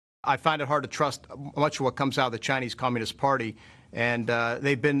I find it hard to trust much of what comes out of the Chinese Communist Party, and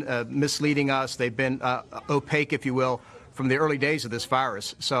they've been misleading us. They've been opaque, if you will, from the early days of this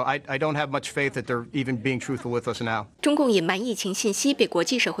virus. So I don't have much faith that they're even being truthful with us now. 中共隐瞒疫情信息被国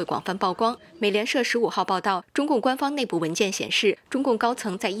际社会广泛曝光。美联社15号报道，中共官方内部文件显示，中共高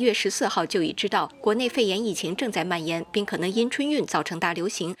层在1月14号就已知道国内肺炎疫情正在蔓延，并可能因春运造成大流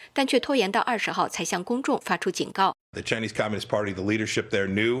行，但却拖延到20号才向公众发出警告。The Chinese Communist Party, the leadership there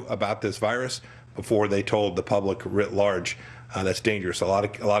knew about this virus before they told the public writ large. That's dangerous. A lot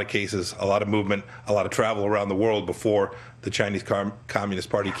of cases, a lot of movement, a lot of travel around the world before the Chinese Communist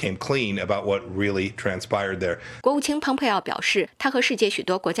Party came clean about what really transpired there. 国务卿蓬佩奥表示，他和世界许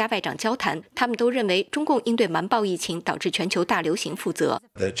多国家外长交谈，他们都认为中共应对瞒报疫情导致全球大流行负责。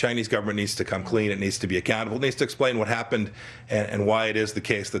The Chinese government needs to come clean. It needs to be accountable. It needs to explain what happened and why it is the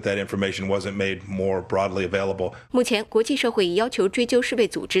case that information wasn't made more broadly available. 目前，国际社会已要求追究世卫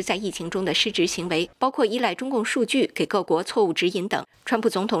组织在疫情中的失职行为，包括依赖中共数据给各国错误指引等。川普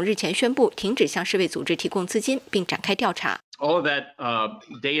总统日前宣布停止向世卫组织提供资金，并展开调查。All of that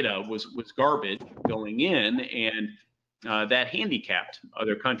data was garbage going in, and that handicapped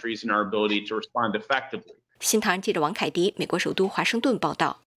other countries in our ability to respond effectively. 新唐人记者王凯迪，美国首都华盛顿报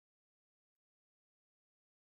道。